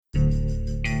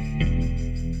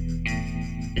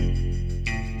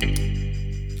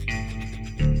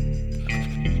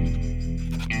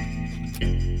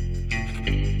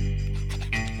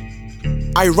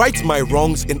I right my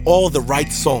wrongs in all the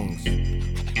right songs.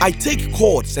 I take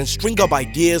chords and string up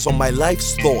ideas on my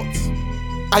life's thoughts.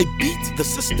 I beat the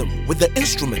system with the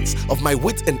instruments of my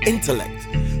wit and intellect.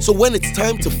 So when it's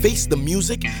time to face the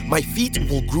music, my feet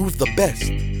will groove the best.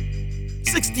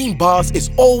 16 bars is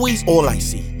always all I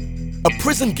see. A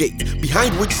prison gate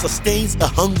behind which sustains a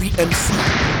hungry MC.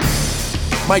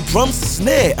 My drums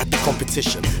snare at the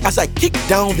competition as I kick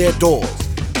down their doors.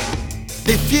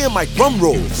 They fear my drum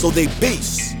roll, so they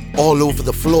bass all over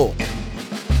the floor.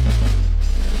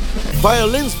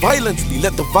 Violins violently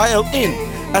let the viol in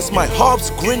as my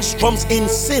harp's grin strums in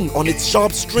sin on its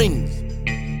sharp strings.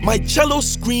 My cello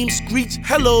screams screech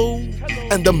hello,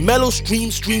 and the mellow stream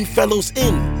fellows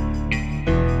in.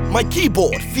 My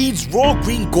keyboard feeds raw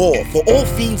green gore for all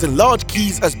fiends in large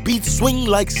keys as beats swing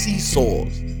like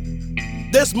seesaws.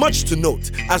 There's much to note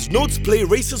as notes play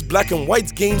racist black and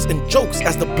white games and jokes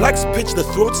as the blacks pitch the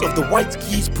throats of the white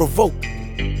keys provoke.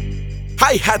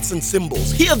 Hi-hats and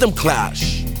cymbals, hear them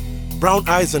clash. Brown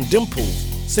eyes and dimples,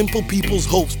 simple people's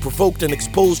hopes provoked and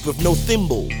exposed with no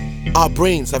thimble. Our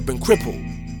brains have been crippled.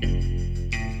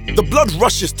 The blood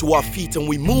rushes to our feet and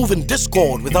we move in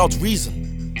discord without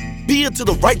reason. Be it to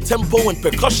the right tempo and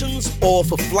percussions or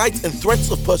for flight and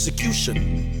threats of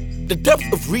persecution. The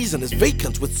depth of reason is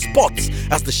vacant with spots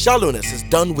as the shallowness is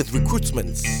done with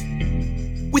recruitments.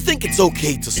 We think it's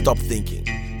okay to stop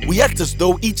thinking. We act as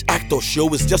though each act or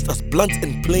show is just as blunt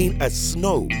and plain as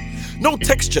snow. No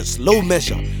textures, low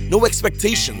measure, no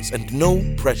expectations and no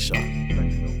pressure.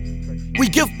 We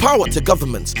give power to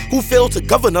governments who fail to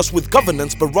govern us with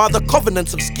governance but rather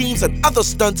covenants of schemes and other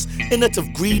stunts innate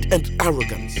of greed and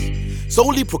arrogance,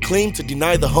 solely proclaimed to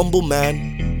deny the humble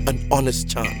man an honest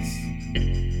chance.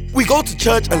 We go to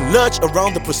church and lurch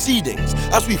around the proceedings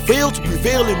as we fail to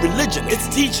prevail in religion, its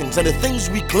teachings and the things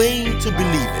we claim to believe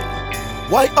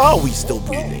in. Why are we still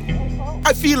breathing?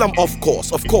 I feel I'm off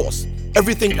course, of course.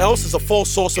 Everything else is a false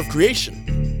source of creation.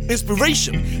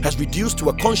 Inspiration has reduced to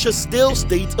a conscious, still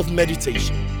state of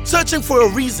meditation, searching for a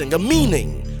reason, a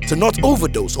meaning, to not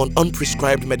overdose on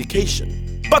unprescribed medication.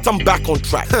 But I'm back on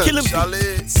track, killing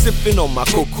beats, sipping on my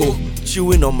cocoa,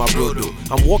 chewing on my brodo.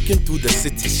 I'm walking through the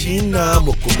city, Shina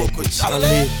Moko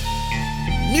Chale.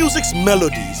 Music's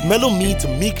melodies mellow me to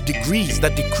meek degrees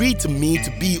that decree to me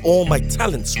to be all my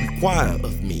talents require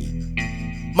of me.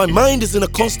 My mind is in a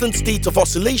constant state of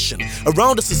oscillation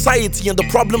around the society and the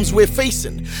problems we're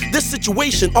facing. This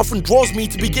situation often draws me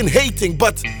to begin hating,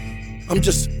 but I'm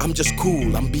just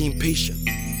cool, I'm being patient.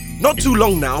 Not too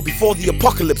long now before the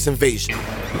apocalypse invasion.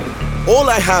 All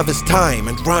I have is time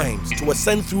and rhymes to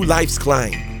ascend through life's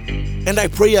climb. And I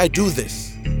pray I do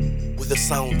this with a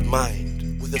sound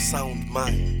mind, with a sound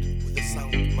mind, with a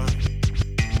sound mind.